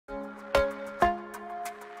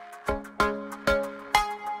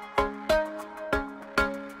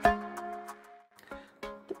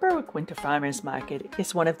Winter Farmers Market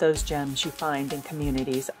is one of those gems you find in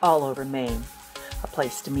communities all over Maine. A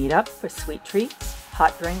place to meet up for sweet treats,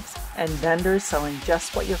 hot drinks, and vendors selling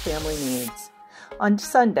just what your family needs. On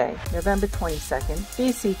Sunday, November 22nd,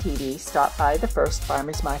 BCTV stopped by the first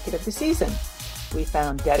farmers market of the season. We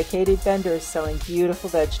found dedicated vendors selling beautiful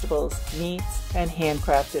vegetables, meats, and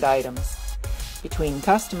handcrafted items. Between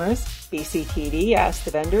customers, BCTV asked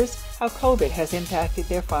the vendors how COVID has impacted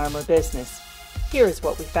their farm or business. Here is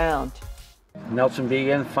what we found. Nelson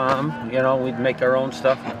Vegan Farm, we make our own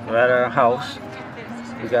stuff. We're at our house.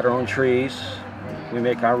 We got our own trees. We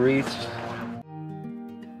make our wreaths.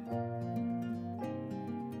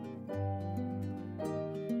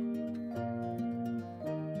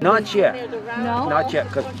 Not yet. No? Not yet,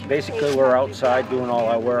 because basically we're outside doing all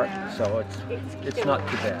our work, so it's not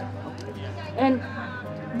too bad. And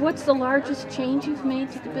what's the largest change you've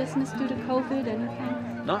made to the business due to COVID?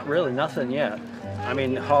 Anything? Not really, nothing yet. I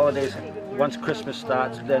mean, holidays, once Christmas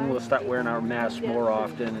starts, then we'll start wearing our masks more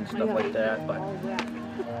often and stuff like that, but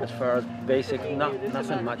as far as basic,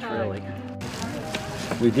 nothing much really.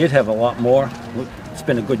 We did have a lot more. It's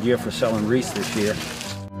been a good year for selling wreaths this year.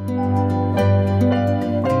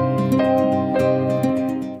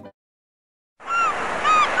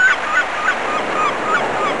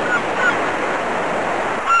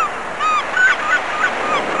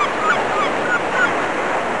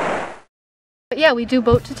 Yeah, we do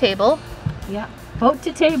boat to table. Yeah, boat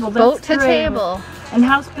to table. That's Boat to great. table. And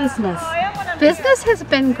how's business? Business has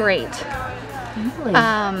been great.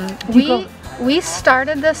 Really? We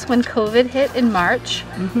started this when COVID hit in March,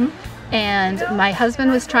 and my husband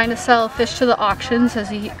was trying to sell fish to the auctions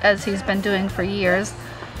as he's been doing for years,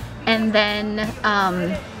 and then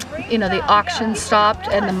the auctions stopped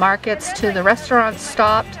and the markets to the restaurants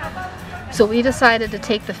stopped, so we decided to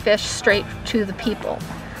take the fish straight to the people.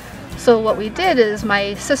 So what we did is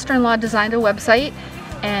my sister-in-law designed a website,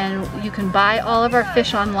 and you can buy all of our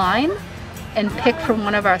fish online and pick from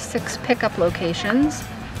one of our 6 pickup locations.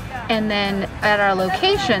 And then at our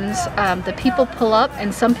locations, the people pull up,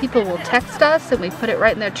 and some people will text us and we put it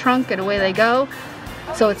right in their trunk and away they go.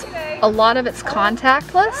 So a lot of it's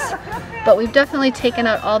contactless, but we've definitely taken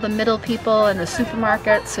out all the middle people and the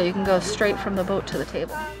supermarkets, so you can go straight from the boat to the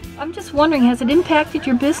table. I'm just wondering, has it impacted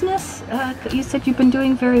your business? You said you've been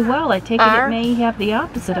doing very well. I take it may have the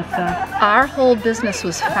opposite effect. Our whole business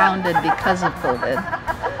was founded because of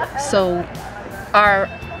COVID. So our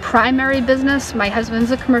primary business, my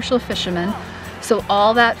husband's a commercial fisherman, so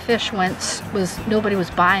all that fish nobody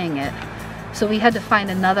was buying it. So we had to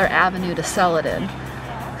find another avenue to sell it in.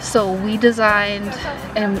 So we designed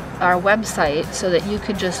our website so that you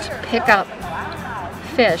could just pick up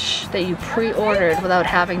fish that you pre-ordered without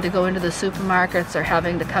having to go into the supermarkets or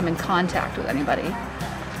having to come in contact with anybody.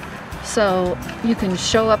 So you can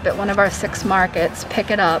show up at one of our 6 markets,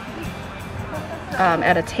 pick it up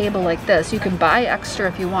at a table like this. You can buy extra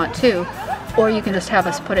if you want to, or you can just have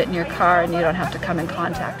us put it in your car and you don't have to come in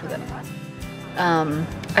contact with anyone.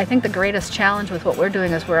 I think the greatest challenge with what we're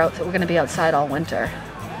doing is we're going to be outside all winter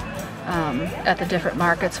at the different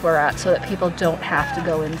markets we're at, so that people don't have to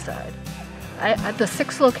go inside. At the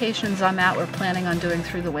 6 locations I'm at, we're planning on doing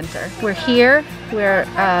through the winter. We're here, we're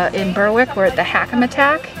in Berwick, we're at the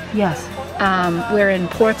Hack'em-A-Tack. Yes. We're in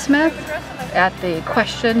Portsmouth at the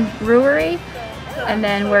Question Brewery, and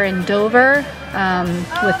then we're in Dover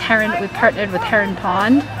with Heron. We've partnered with Heron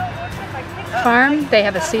Pond Farm. They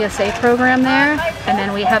have a CSA program there, and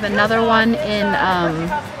then we have another one in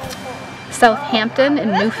Southampton in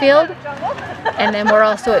Newfield, and then we're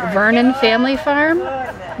also at Vernon Family Farm.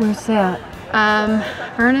 Where's that?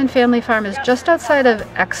 Vernon Family Farm is just outside of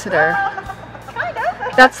Exeter.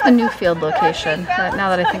 That's the Newfield location, now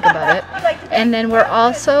that I think about it. And then we're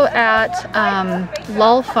also at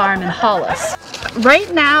Lull Farm in Hollis.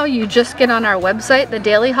 Right now, you just get on our website,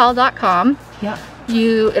 thedailyhaul.com. Yeah.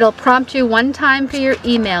 It'll prompt you one time for your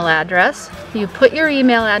email address. You put your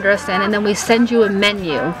email address in, and then we send you a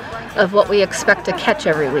menu of what we expect to catch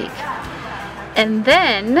every week. And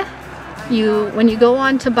then when you go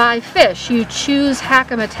on to buy fish, you choose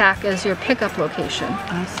Hack'em-A-Tack as your pickup location.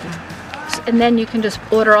 I see. And then you can just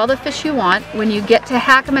order all the fish you want. When you get to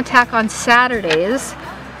Hack'em-A-Tack on Saturdays,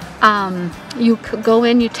 you go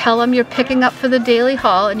in, you tell them you're picking up for the daily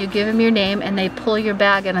haul, and you give them your name, and they pull your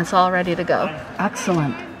bag, and it's all ready to go.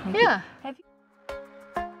 Excellent. Yeah.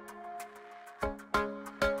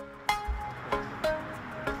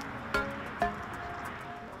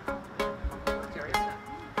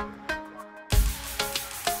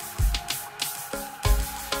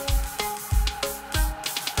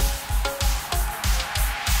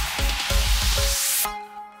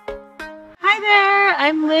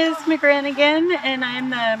 I'm Liz McGranigan, and I'm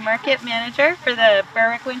the market manager for the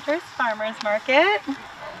Berwick Winter Farmers Market.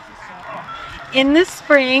 In the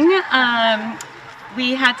spring,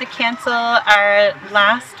 we had to cancel our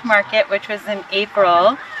last market, which was in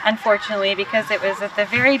April, unfortunately, because it was at the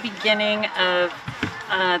very beginning of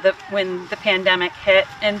when the pandemic hit,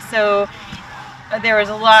 and so there was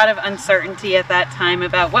a lot of uncertainty at that time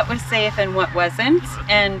about what was safe and what wasn't,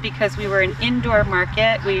 and because we were an indoor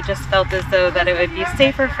market, we just felt as though that it would be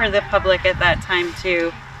safer for the public at that time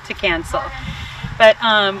to cancel. But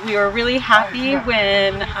we were really happy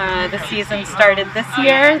when the season started this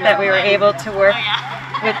year that we were able to work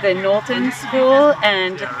with the Knowlton School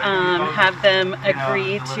and have them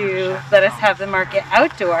agree to let us have the market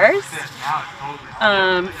outdoors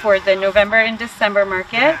for the November and December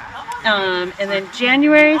market. And then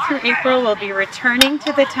January through April we'll be returning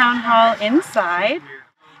to the town hall inside.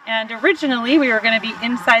 And originally we were going to be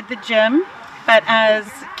inside the gym, but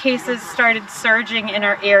as cases started surging in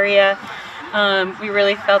our area, we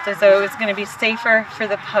really felt as though it was going to be safer for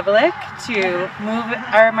the public to move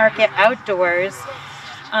our market outdoors,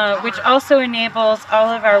 which also enables all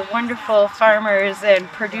of our wonderful farmers and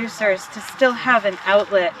producers to still have an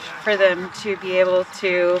outlet for them to be able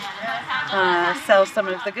to sell some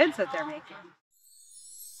of the goods that they're making.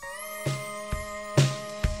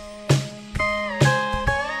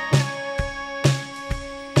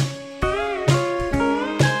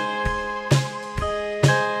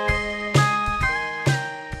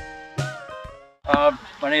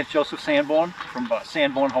 My name is Joseph Sanborn from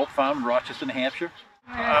Sanborn Hope Farm in Rochester, New Hampshire.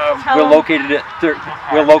 We're located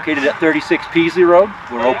at 36 Peasley Road.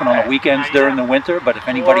 We're open on the weekends during the winter, but if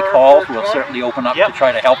anybody calls, we'll certainly open up to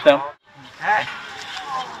try to help them.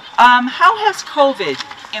 How has COVID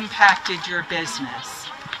impacted your business?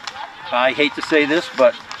 I hate to say this,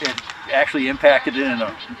 but it actually impacted it in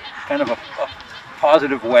a kind of a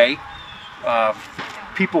positive way.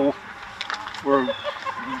 People were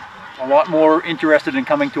a lot more interested in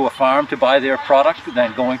coming to a farm to buy their product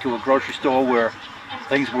than going to a grocery store where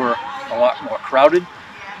things were a lot more crowded.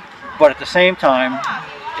 But at the same time,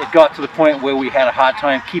 it got to the point where we had a hard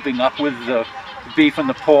time keeping up with the beef and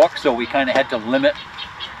the pork, so we kind of had to limit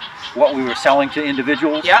what we were selling to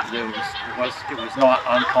individuals. Yeah. It was not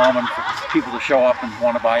uncommon for people to show up and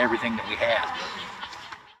want to buy everything that we had.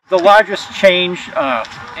 The largest change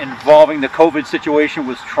involving the COVID situation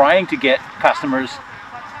was trying to get customers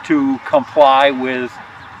to comply with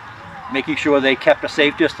making sure they kept a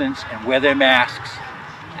safe distance and wear their masks,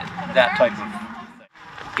 that type of thing.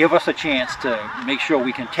 Give us a chance to make sure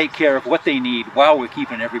we can take care of what they need while we're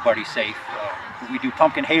keeping everybody safe. We do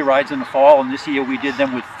pumpkin hay rides in the fall, and this year we did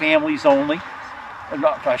them with families only.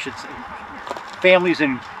 I should say families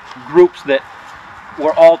in groups that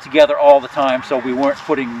were all together all the time, so we weren't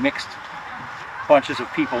putting mixed bunches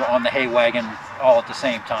of people on the hay wagon all at the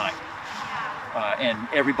same time. And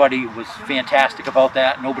everybody was fantastic about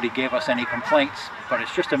that. Nobody gave us any complaints, but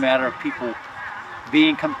it's just a matter of people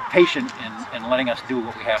being patient and letting us do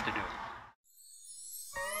what we have to do.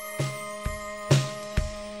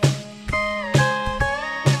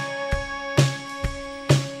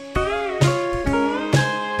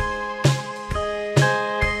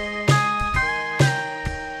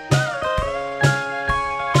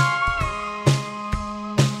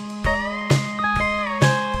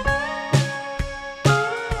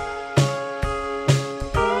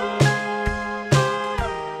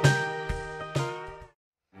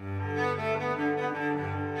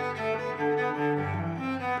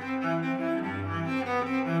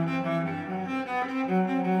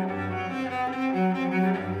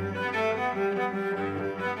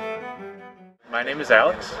 My name is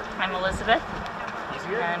Alex. I'm Elizabeth,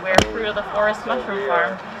 and we're through the Forest Mushroom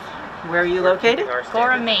Farm. Where are you located?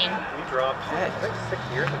 Gorham, Maine.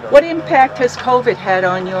 What impact has COVID had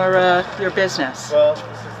on your business? Well,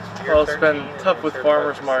 it's been tough with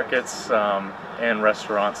farmers markets and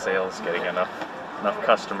restaurant sales, getting enough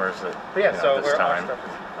customers at this time.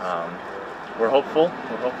 We're hopeful.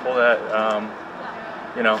 We're hopeful that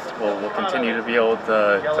we'll continue to be able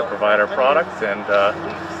to provide our product, and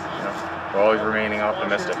we're always remaining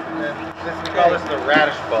optimistic.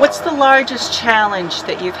 What's the largest challenge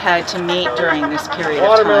that you've had to meet during this period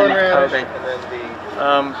of time of COVID?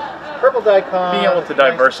 Being able to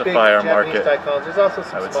diversify our market,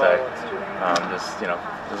 I would say.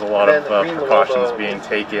 There's a lot of precautions being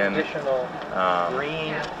taken,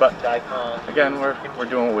 but again, we're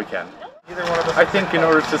doing what we can. I think in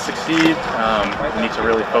order to succeed, we need to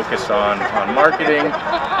really focus on marketing,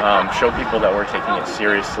 show people that we're taking it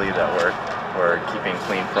seriously, that we're keeping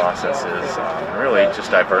clean processes, and really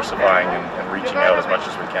just diversifying and reaching out as much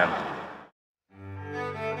as we can.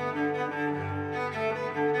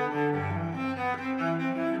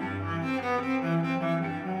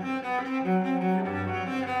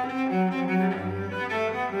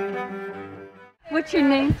 what's your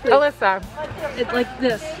name, please? Alyssa. It's like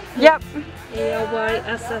this. Yep.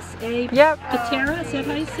 A-L-Y-S-S-A. Yep. Patera, is that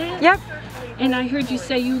how you say it? Yep. And I heard you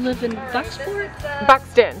say you live in Bucksport?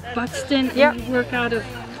 Buxton. Buxton, Yep. and you work out of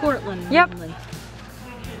Portland. Yep. Mainly.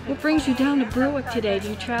 What brings you down to Berwick today? Do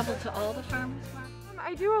you travel to all the farmers markets?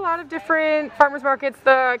 I do a lot of different farmers markets.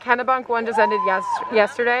 The Kennebunk one just ended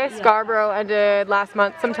yesterday. Yeah. Scarborough ended last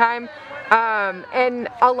month sometime. And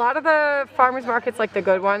a lot of the farmers markets, like the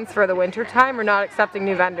good ones for the winter time, are not accepting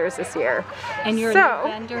new vendors this year. And you're a new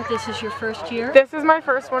vendor? This is your first year? This is my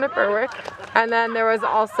first one at Berwick. And then there was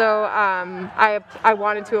also, I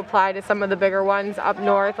wanted to apply to some of the bigger ones up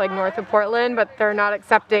north, like north of Portland, but they're not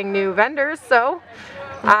accepting new vendors, so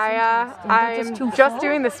I'm just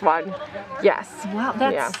doing this one. Yes. Wow,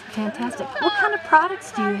 that's fantastic. What kind of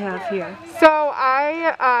products do you have here? So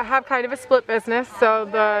I have kind of a split business.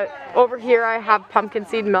 So over here I have pumpkin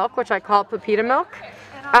seed milk, which I call Pepita milk.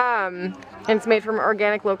 And it's made from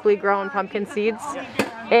organic, locally grown pumpkin seeds.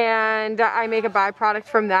 And I make a byproduct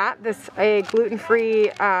from that, a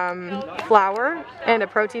gluten-free flour and a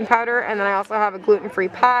protein powder, and then I also have a gluten-free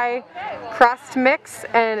pie crust mix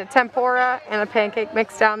and a tempura and a pancake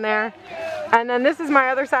mix down there. And then this is my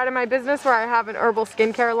other side of my business where I have an herbal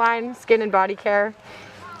skincare line, skin and body care.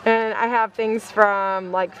 And I have things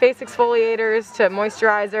from like face exfoliators to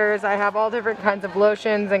moisturizers. I have all different kinds of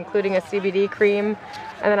lotions, including a CBD cream.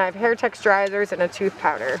 And then I have hair texturizers and a tooth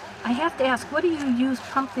powder. I have to ask, what do you use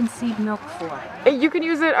pumpkin seed milk for? You can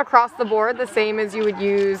use it across the board, the same as you would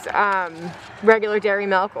use regular dairy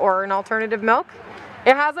milk or an alternative milk.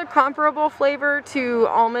 It has a comparable flavor to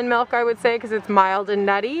almond milk, I would say, because it's mild and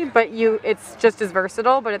nutty, but it's just as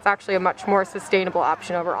versatile, but it's actually a much more sustainable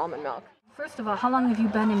option over almond milk. First of all, how long have you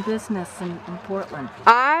been in business in Portland?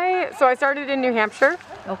 So I started in New Hampshire.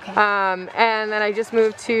 Okay. And then I just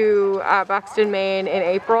moved to Buxton, Maine in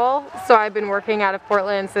April. So I've been working out of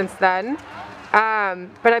Portland since then.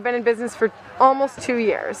 But I've been in business for almost 2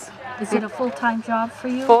 years. Is it a full-time job for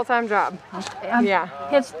you? Full-time job. Okay. Yeah.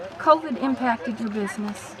 Has COVID impacted your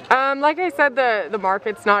business? Like I said, the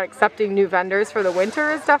market's not accepting new vendors for the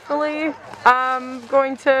winter is definitely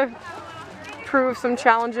going to prove some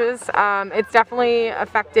challenges. It's definitely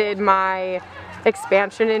affected my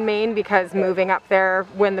expansion in Maine because moving up there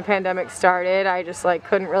when the pandemic started, I just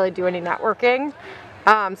couldn't really do any networking.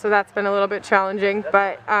 So that's been a little bit challenging,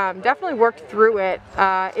 but definitely worked through it.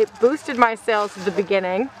 It boosted my sales at the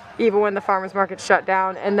beginning, even when the farmers market shut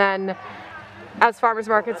down, and then as farmers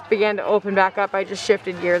markets began to open back up, I just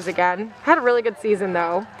shifted gears again. Had a really good season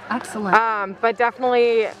though. Excellent. But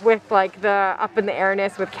definitely with the up in the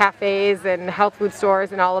airness with cafes and health food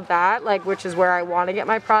stores and all of that, which is where I want to get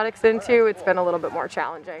my products into, it's been a little bit more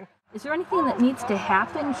challenging. Is there anything that needs to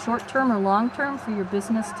happen short term or long term for your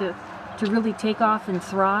business to really take off and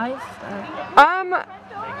thrive?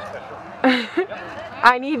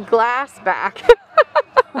 I need glass back.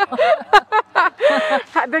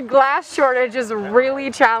 The glass shortage is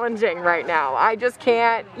really challenging right now. I just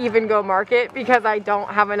can't even go market because I don't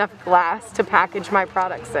have enough glass to package my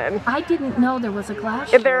products in. I didn't know there was a glass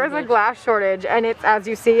shortage. There is a glass shortage, and it's, as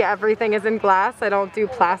you see, everything is in glass. I don't do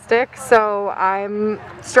plastic, so I'm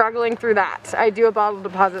struggling through that. I do a bottle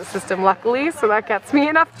deposit system, luckily, so that gets me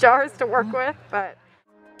enough jars to work with, but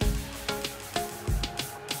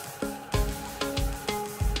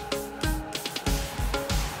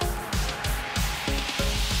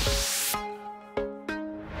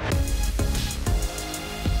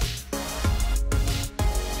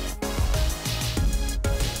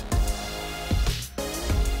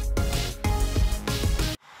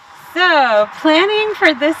So, planning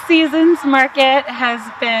for this season's market has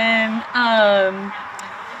been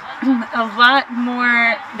a lot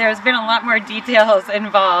more, there's been a lot more details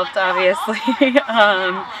involved, obviously.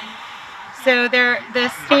 So the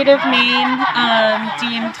state of Maine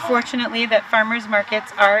deemed, fortunately, that farmers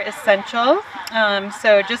markets are essential.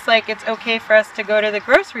 So just like it's okay for us to go to the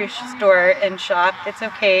grocery store and shop, it's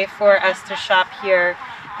okay for us to shop here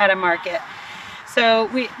at a market. So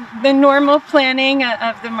the normal planning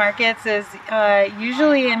of the markets is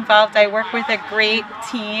usually involved. I work with a great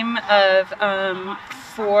team of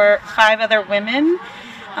 4 or 5 other women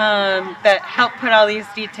that help put all these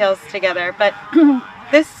details together. But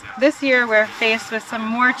this year we're faced with some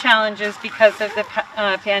more challenges because of the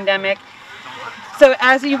pandemic. So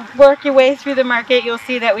as you work your way through the market, you'll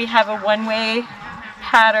see that we have a one-way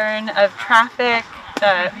pattern of traffic,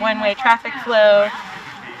 one-way traffic flow.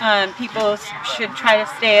 People should try to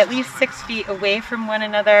stay at least 6 feet away from one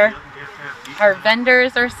another. Our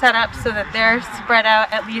vendors are set up so that they're spread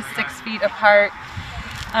out at least 6 feet apart.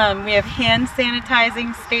 We have hand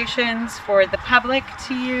sanitizing stations for the public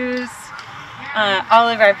to use. All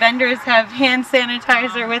of our vendors have hand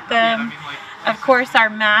sanitizer with them. Of course, our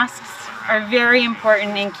masks are very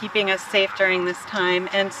important in keeping us safe during this time,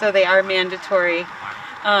 and so they are mandatory,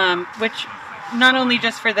 which not only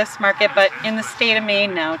just for this market, but in the state of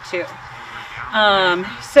Maine now too.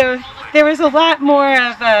 So there was a lot more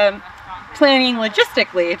of planning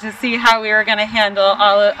logistically to see how we were going to handle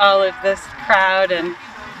all of this crowd, and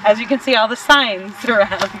as you can see, all the signs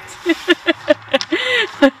around.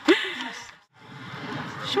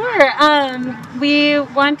 Sure. We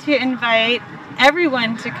want to invite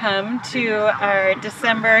everyone to come to our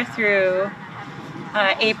December through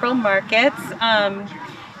April markets.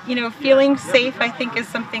 You know, feeling safe, I think, is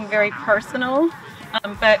something very personal,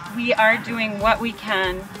 but we are doing what we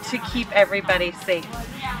can to keep everybody safe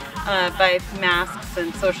by masks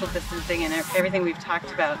and social distancing and everything we've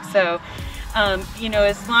talked about. So, you know,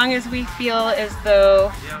 as long as we feel as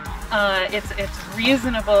though it's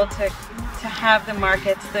reasonable to have the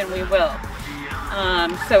markets, then we will.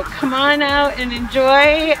 So come on out and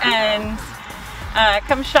enjoy, and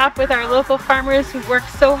come shop with our local farmers who work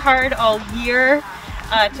so hard all year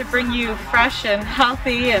to bring you fresh and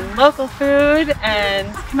healthy and local food,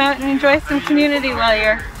 and come out and enjoy some community while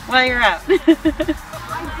you're out.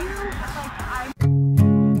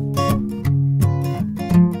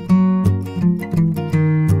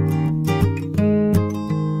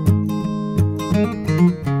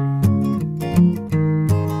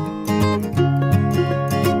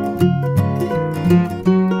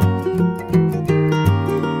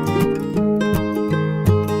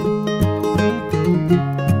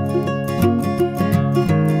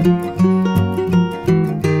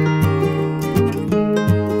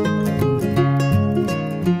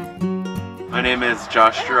 My name is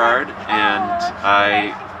Josh Gerard, and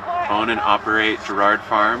I own and operate Gerard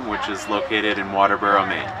Farm, which is located in Waterboro,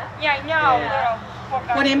 Maine.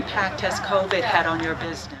 What impact has COVID had on your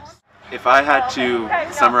business? If I had to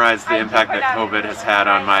summarize the impact that COVID has had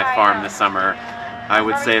on my farm this summer, I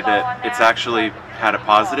would say that it's actually had a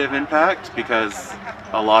positive impact, because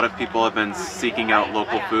a lot of people have been seeking out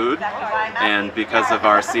local food, and because of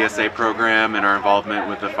our CSA program and our involvement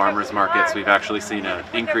with the farmers markets, we've actually seen an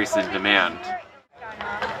increase in demand.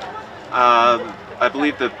 I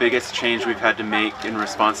believe the biggest change we've had to make in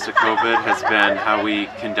response to COVID has been how we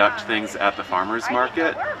conduct things at the farmers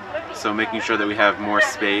market. So making sure that we have more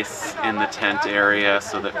space in the tent area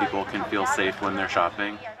so that people can feel safe when they're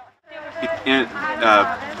shopping.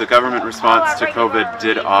 The government response to COVID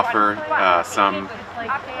did offer some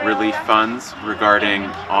relief funds regarding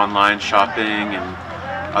online shopping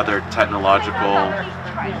and other technological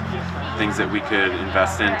things that we could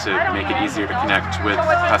invest in to make it easier to connect with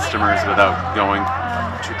customers without going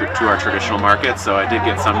to our traditional markets. So I did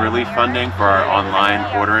get some relief funding for our online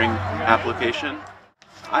ordering application.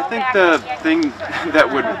 I think the thing that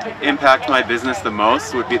would impact my business the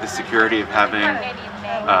most would be the security of having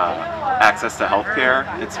access to healthcare.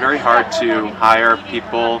 It's very hard to hire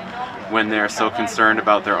people when they're so concerned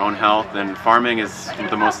about their own health, and farming is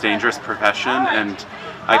the most dangerous profession, and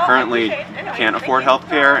I currently can't afford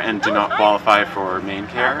healthcare and do not qualify for Maine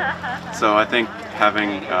Care. So I think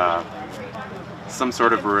having some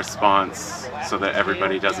sort of a response so that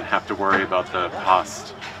everybody doesn't have to worry about the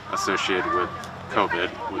cost associated with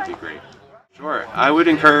COVID would be great. Sure. I would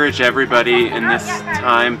encourage everybody in this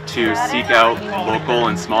time to seek out local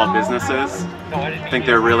and small businesses. I think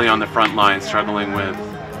they're really on the front line struggling with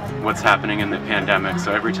what's happening in the pandemic,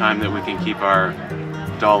 so every time that we can keep our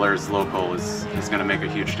dollars local is going to make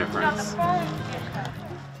a huge difference.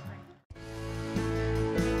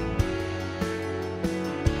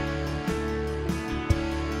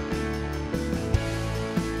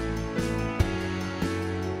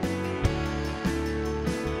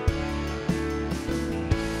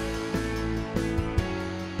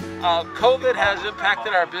 COVID has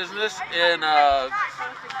impacted our business in a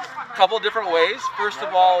couple different ways. First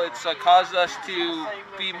of all, it's caused us to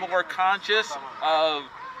be more conscious of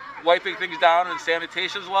wiping things down and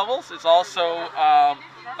sanitation levels. It's also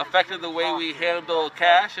affected the way we handle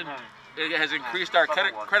cash, and it has increased our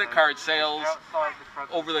credit card sales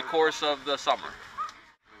over the course of the summer.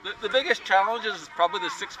 The biggest challenge is probably the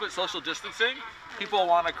 6-foot social distancing. People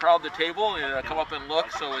want to crowd the table and come up and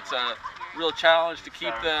look, so it's a real challenge to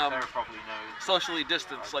keep them socially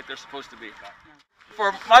distanced like they're supposed to be.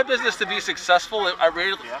 For my business to be successful, I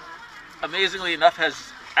really, amazingly enough,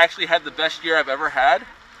 has actually had the best year I've ever had,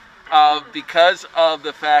 because of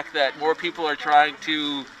the fact that more people are trying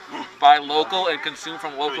to buy local and consume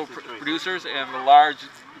from local producers, and the large,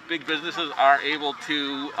 big businesses aren't able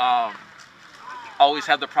to always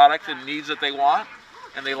have the product and needs that they want,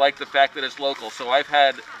 and they like the fact that it's local. So I've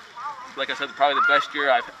had like I said, probably the best year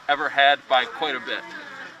I've ever had by quite a bit.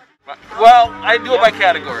 Well, I do it by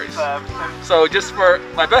categories. So just for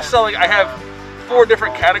my best selling, I have 4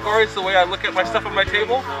 different categories the way I look at my stuff on my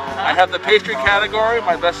table. I have the pastry category.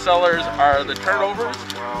 My best sellers are the turnovers.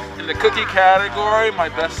 In the cookie category, my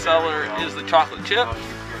best seller is the chocolate chip.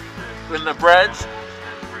 In the breads,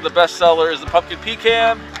 the best seller is the pumpkin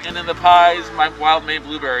pecan. And in the pies, my wild Maine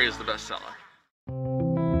blueberry is the best seller.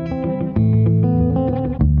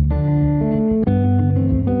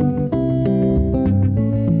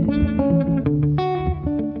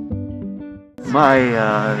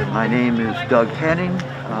 My name is Doug Henning.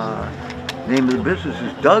 Name of the business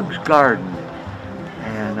is Doug's Garden,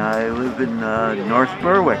 and I live in North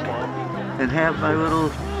Berwick and have my little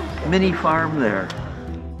mini farm there.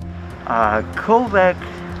 COVID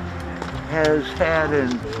has had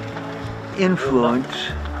an influence,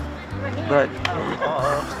 but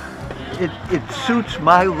it suits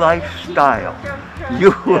my lifestyle.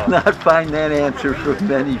 You will not find that answer from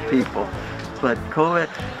many people, but COVID,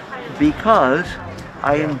 because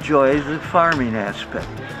I enjoy the farming aspect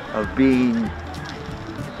of being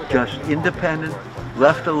just independent,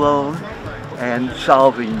 left alone, and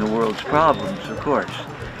solving the world's problems, of course.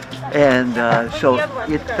 And so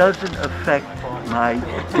it doesn't affect my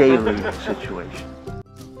daily situation.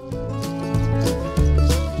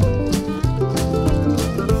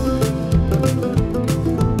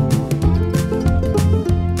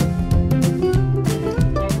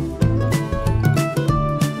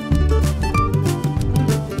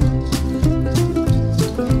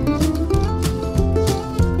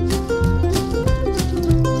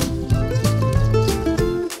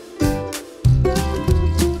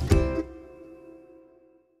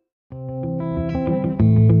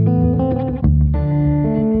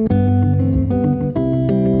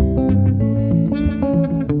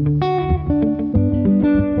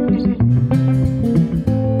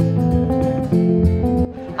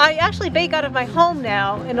 I actually bake out of my home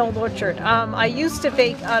now in Old Orchard. I used to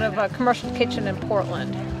bake out of a commercial kitchen in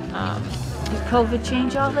Portland. Did COVID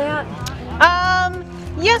change all that?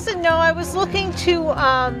 Yes and no. I was looking to,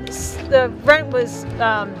 the rent was,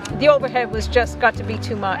 the overhead was just got to be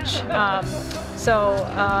too much. So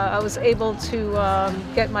I was able to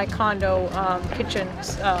get my condo kitchen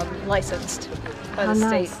licensed by the state.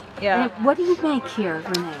 Nice. Yeah. And what do you make here,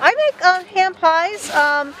 Renee? I make ham pies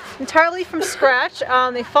entirely from scratch.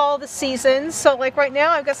 They follow the seasons. So like right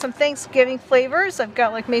now I've got some Thanksgiving flavors. I've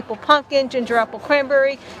got like maple pumpkin, ginger apple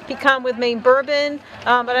cranberry, pecan with Maine bourbon.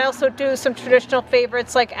 But I also do some traditional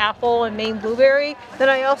favorites like apple and Maine blueberry. Then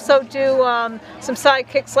I also do some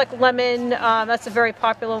sidekicks like lemon. That's a very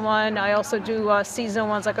popular one. I also do seasonal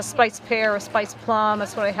ones like a spiced pear or spiced plum.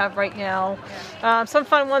 That's what I have right now. Some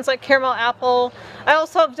fun ones like caramel apple. I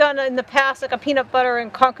also have done in the past like a peanut butter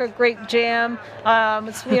and Concord grape jam.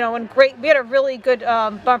 It's, you know, we had a really good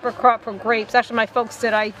bumper crop for grapes. Actually, my folks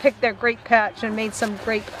did. I picked their grape patch and made some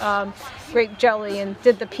grape jelly and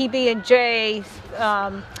did the PB&J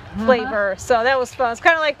flavor. So that was fun. It's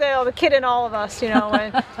kind of like the kid in all of us, you know.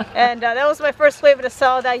 And that was my first flavor to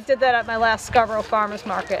sell. I did that at my last Scarborough Farmers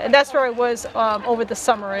Market, and that's where I was over the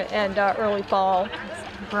summer and early fall.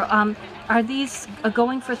 Are these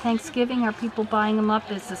going for Thanksgiving? Are people buying them up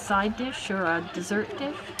as a side dish or a dessert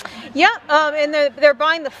dish? Yeah, and they're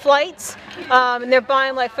buying the flights, and they're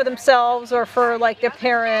buying like for themselves or for like their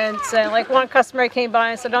parents. And like one customer came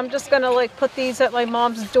by and said, "I'm just gonna like put these at my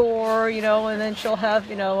mom's door, you know, and then she'll have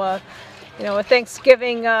a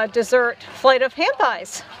Thanksgiving dessert flight of ham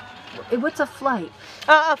pies." What's a flight?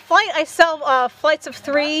 A flight, I sell flights of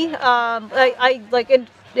 3. I like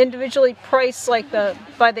individually price like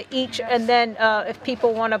by the each, and then if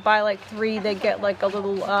people want to buy like 3, they get like a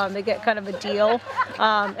little they get kind of a deal,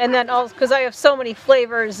 and then also because I have so many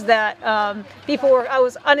flavors that I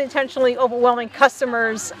was unintentionally overwhelming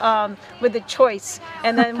customers with the choice,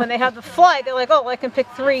 and then when they have the flight they're like, oh, I can pick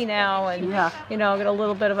 3 now, and you know, get a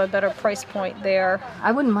little bit of a better price point there.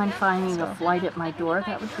 I wouldn't mind finding a flight at my door.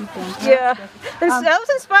 That would be fantastic. Yeah, that was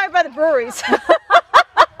inspired by the breweries.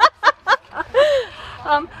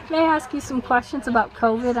 May I ask you some questions about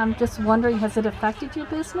COVID? I'm just wondering, has it affected your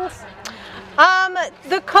business?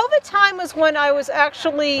 The COVID time was when I was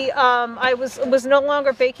actually I was no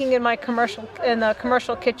longer baking in the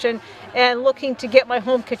commercial kitchen and looking to get my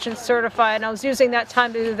home kitchen certified, and I was using that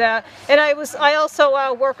time to do that. And I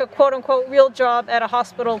also work a quote-unquote real job at a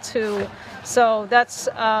hospital too. So that's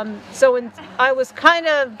I was kind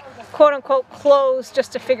of quote-unquote closed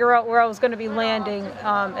just to figure out where I was going to be landing,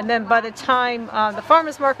 and then by the time the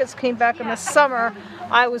farmers markets came back in the summer,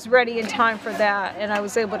 I was ready in time for that, and I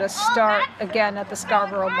was able to start again at the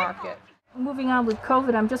Scarborough Market. Moving on with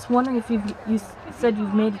COVID, I'm just wondering if you said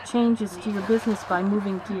you've made changes to your business by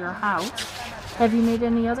moving to your house. Have you made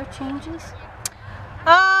any other changes?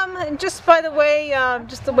 Just by the way,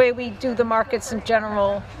 just the way we do the markets in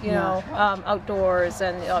general, you know, outdoors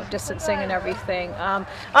and distancing and everything.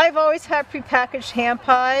 I've always had prepackaged ham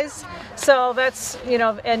pies, so that's, you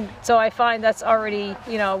know, and so I find that's already,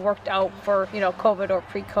 you know, worked out for, you know, COVID or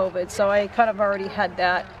pre-COVID. So I kind of already had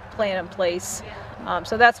that plan in place.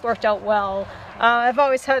 So that's worked out well. I've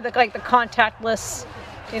always had the contactless,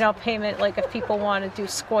 you know, payment, like if people want to do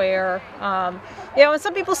Square. You know, and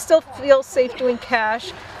some people still feel safe doing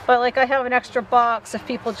cash, but like I have an extra box if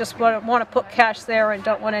people just want to put cash there and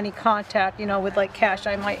don't want any contact, you know, with like cash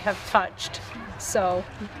I might have touched. So,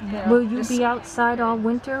 you know, will you be outside all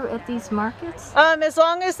winter at these markets? As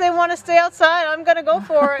long as they want to stay outside, I'm going to go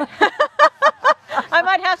for it. I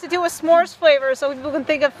might have to do a s'mores flavor so people can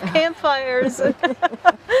think of campfires.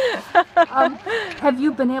 Have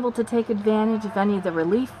you been able to take advantage of any of the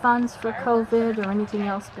relief funds for COVID or anything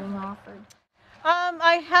else being offered?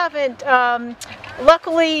 I haven't.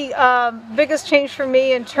 Luckily, biggest change for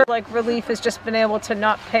me in terms of like relief has just been able to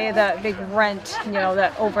not pay that big rent, you know,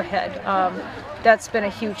 that overhead. That's been a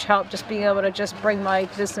huge help, just being able to just bring my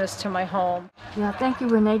business to my home. Yeah, thank you,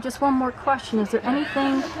 Renee. Just one more question. Is there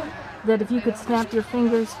anything that if you could snap your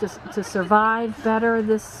fingers to survive better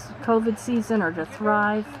this COVID season or to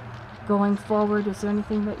thrive going forward, is there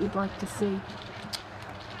anything that you'd like to see?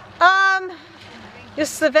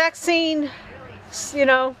 Just the vaccine, you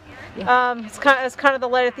know, it's kind of the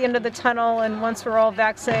light at the end of the tunnel, and once we're all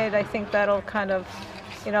vaccinated, I think that'll kind of,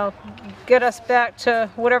 you know, get us back to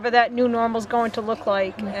whatever that new normal is going to look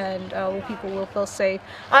like, and people will feel safe.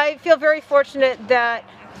 I feel very fortunate that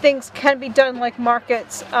things can be done like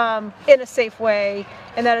markets in a safe way,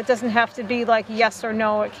 and that it doesn't have to be like yes or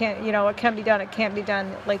no. It can't, you know, it can be done, it can't be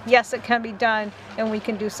done. Like yes, it can be done, and we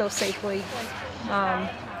can do so safely.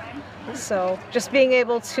 So just being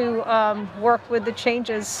able to work with the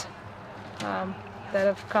changes that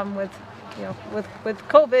have come with, you know, with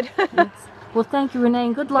COVID. Yes. Well, thank you, Renee,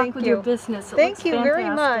 and good luck with your business. Thank you very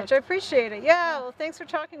much. I appreciate it. Yeah, well, thanks for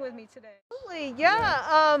talking with me today. Absolutely,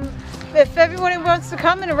 yeah. If everyone wants to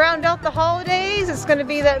come and round out the holidays, it's going to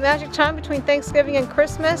be that magic time between Thanksgiving and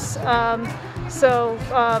Christmas. So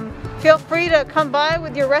feel free to come by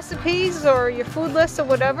with your recipes or your food list or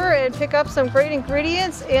whatever and pick up some great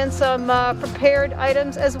ingredients and some prepared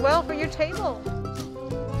items as well for your table.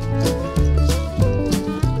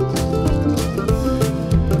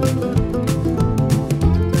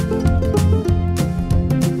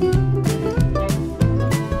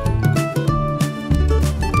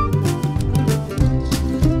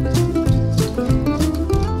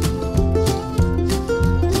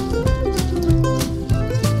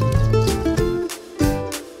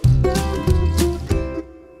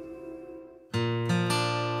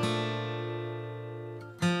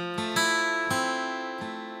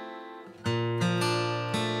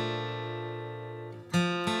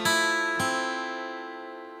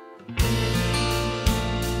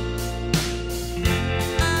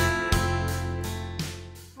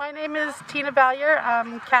 My name is Tina Valier.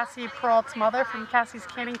 I'm Cassie Peralt's mother from Cassie's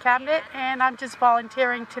Canning Cabinet, and I'm just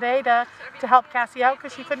volunteering today to help Cassie out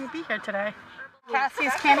because she couldn't be here today.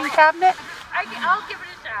 Cassie's Canning Cabinet. I'll give it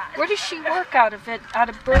a shot. Where does she work out of it? Out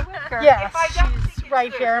of Berwick? Or? Yes, she's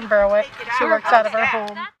right here in Berwick. She works out of her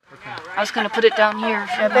home. I was going to put it down here.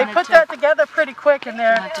 Yeah, they put that together pretty quick, and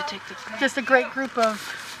they're just a great group of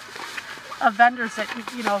vendors that,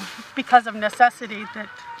 you know, because of necessity, that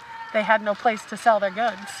they had no place to sell their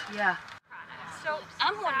goods. Yeah. So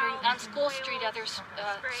I'm wondering, on School Street, are there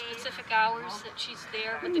specific hours that she's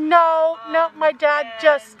there? No, my dad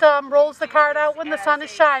just rolls the cart out when the sun is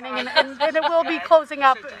shining, and it will be closing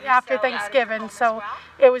up after Thanksgiving, so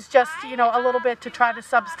it was just, you know, a little bit to try to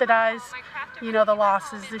subsidize, you know, the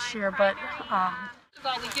losses this year, but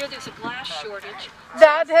we hear there's a glass shortage.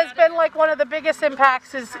 That has been like one of the biggest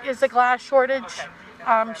impacts is the glass shortage.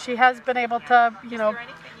 She has been able to, you know,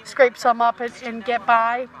 scrape some up and get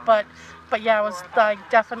by, but yeah, it was like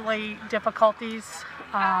definitely difficulties,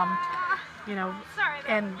 you know,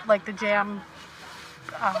 and like the jam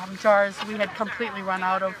jars we had completely run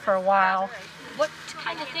out of for a while. What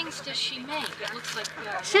kind of things does she make? It looks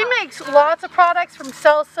like she makes lots of products, from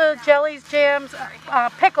salsa, jellies, jams,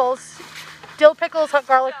 pickles, dill pickles, hot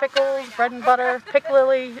garlic pickles, bread and butter, pick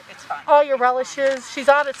lily, all your relishes. She's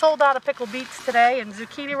sold out of pickled beets today, and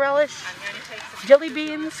zucchini relish, jelly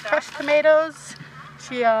beans, crushed tomatoes.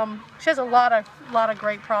 She has a lot of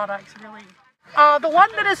great products, really. The one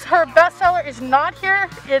that is her bestseller is not here.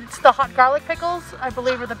 It's the hot garlic pickles, I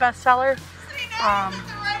believe, are the bestseller.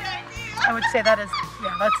 I would say that is,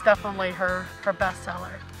 yeah, that's definitely her best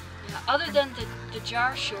seller. Other than the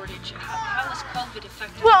jar shortage, how has COVID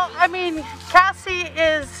affected Well, you? I mean, Cassie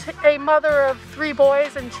is a mother of 3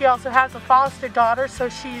 boys, and she also has a foster daughter, so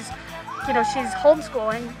she's, you know, she's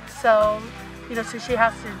homeschooling, so, you know, so she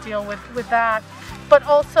has to deal with that. But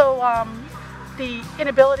also the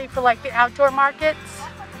inability for like the outdoor markets.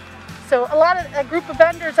 So a group of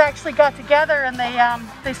vendors actually got together and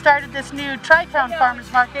they started this new Tri-Town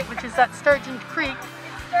Farmers Market, which is at Sturgeon Creek.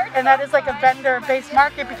 And that is like a vendor-based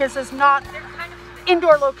market because there's not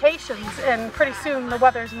indoor locations, and pretty soon the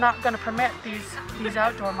weather's not going to permit these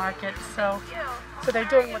outdoor markets. So they're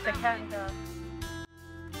doing what they can to.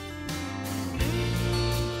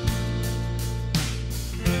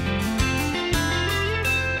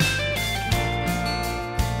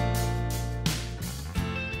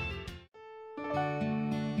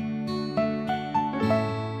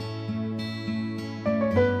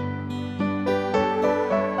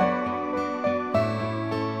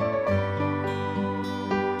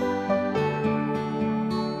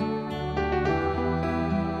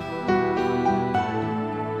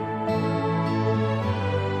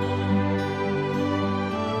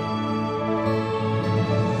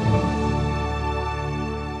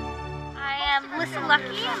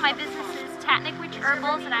 Lucky. My business is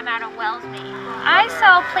Herbals, and I'm out of Wells, Maine. I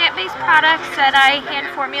sell plant-based products that I hand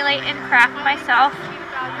formulate and craft myself.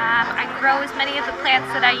 I grow as many of the plants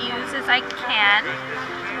that I use as I can.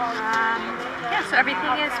 Yeah, so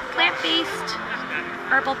everything is plant-based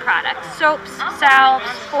herbal products. Soaps, salves,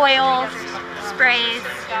 oils, sprays.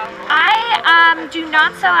 I do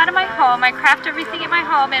not sell out of my home. I craft everything in my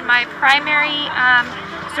home, and my primary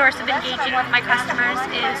source of engaging with my customers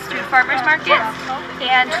is through farmers markets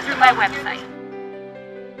and through my website.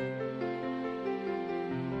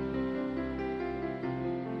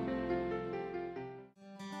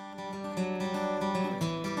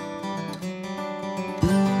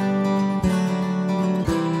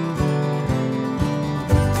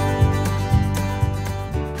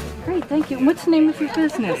 Great, thank you. What's the name of your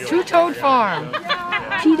business? Two-Toed Farm.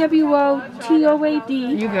 T-W-O-T-O-A-D?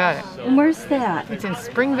 You got it. And where's that? It's in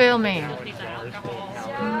Springvale, Maine.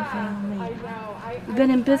 You've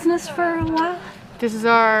been in business for a while? This is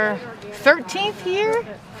our 13th year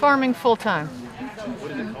farming full-time.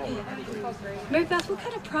 Mary Beth, what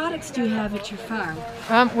kind of products do you have at your farm?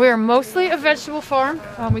 We're mostly a vegetable farm.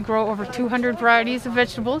 We grow over 200 varieties of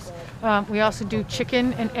vegetables. We also do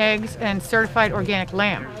chicken and eggs and certified organic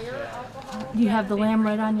lamb. You have the lamb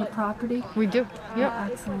right on your property? We do, yep. Oh,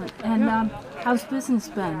 excellent. And how's business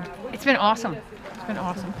been? It's been awesome. It's been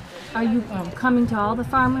awesome. Are you coming to all the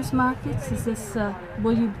farmers markets? Is this,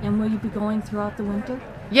 will you be going throughout the winter?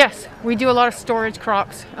 Yes, we do a lot of storage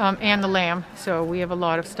crops and the lamb, so we have a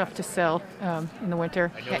lot of stuff to sell in the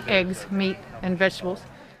winter, eggs, meat, and vegetables.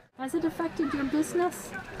 Has it affected your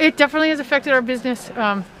business? It definitely has affected our business.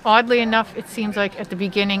 Oddly enough, it seems like at the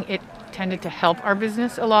beginning it tended to help our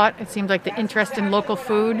business a lot. It seemed like the interest in local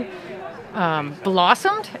food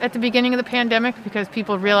blossomed at the beginning of the pandemic because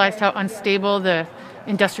people realized how unstable the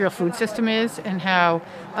industrial food system is and how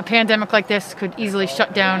a pandemic like this could easily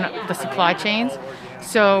shut down the supply chains.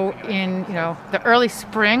 So in the early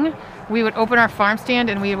spring, we would open our farm stand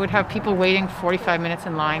and we would have people waiting 45 minutes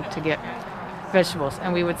in line to get vegetables,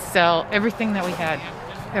 and we would sell everything that we had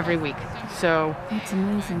every week. So that's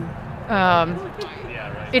amazing.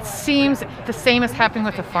 It seems the same is happening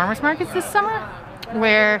with the farmers markets this summer,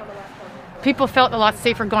 where people felt a lot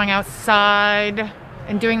safer going outside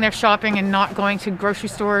and doing their shopping and not going to grocery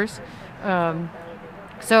stores.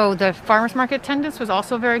 So the farmers market attendance was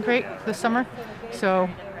also very great this summer. So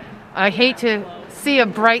I hate to see a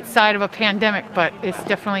bright side of a pandemic, but it's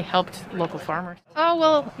definitely helped local farmers. Oh,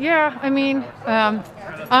 well, yeah, I mean,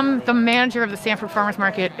 I'm the manager of the Sanford Farmers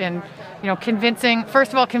Market, and convincing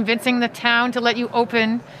the town to let you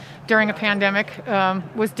open during a pandemic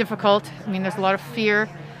was difficult. I mean, there's a lot of fear.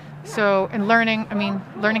 So, and learning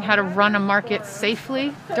how to run a market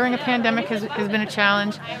safely during a pandemic has been a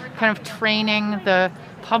challenge. Kind of training the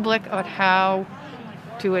public on how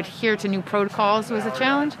to adhere to new protocols was a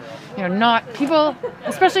challenge. Not people,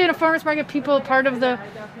 especially at a farmer's market, part of the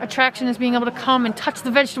attraction is being able to come and touch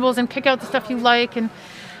the vegetables and pick out the stuff you like, and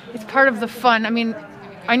it's part of the fun. I mean,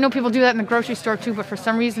 I know people do that in the grocery store too, but for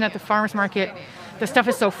some reason at the farmer's market, the stuff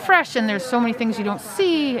is so fresh and there's so many things you don't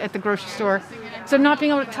see at the grocery store. So not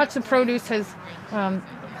being able to touch the produce has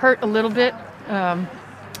hurt a little bit.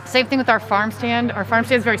 Same thing with our farm stand. Our farm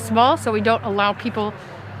stand is very small, so we don't allow people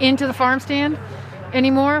into the farm stand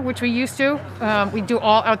anymore, which we used to. We do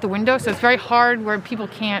all out the window, so it's very hard where people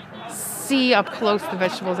can't see up close the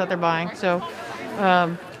vegetables that they're buying. So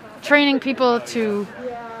training people to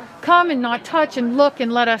come and not touch and look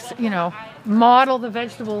and let us, you know, model the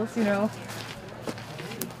vegetables, you know.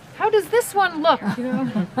 How does this one look, you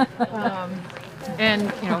know? And,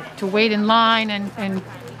 you know, to wait in line and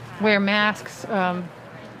wear masks.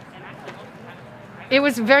 It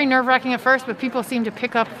was very nerve-wracking at first, but people seemed to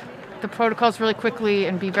pick up the protocols really quickly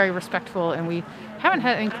and be very respectful, and we haven't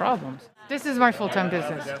had any problems. This is my full-time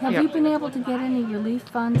business. Have you been able to get any relief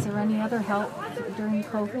funds or any other help during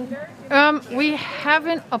COVID? We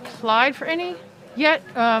haven't applied for any yet.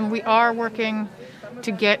 We are working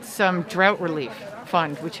to get some drought relief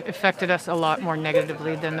fund, which affected us a lot more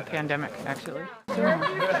negatively than the pandemic, actually.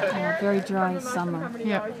 Yeah, very dry summer.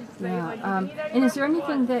 Yeah. Yeah. And is there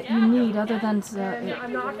anything that you need other than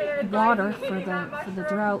water for the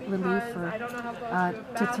drought relief, or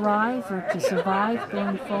to thrive or to survive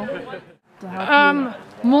going forward? To help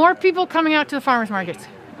you? More people coming out to the farmers markets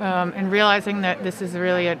and realizing that this is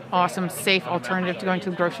really an awesome, safe alternative to going to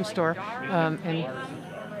the grocery store. And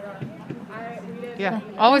yeah,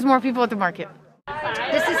 always more people at the market.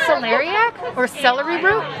 This is celeriac, or celery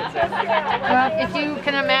root. If you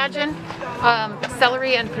can imagine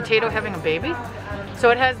celery and potato having a baby. So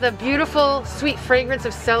it has the beautiful sweet fragrance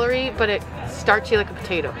of celery, but it's starchy like a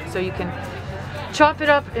potato. So you can chop it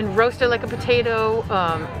up and roast it like a potato,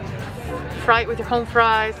 fry it with your home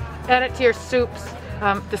fries, add it to your soups.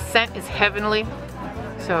 The scent is heavenly.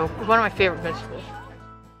 So one of my favorite vegetables.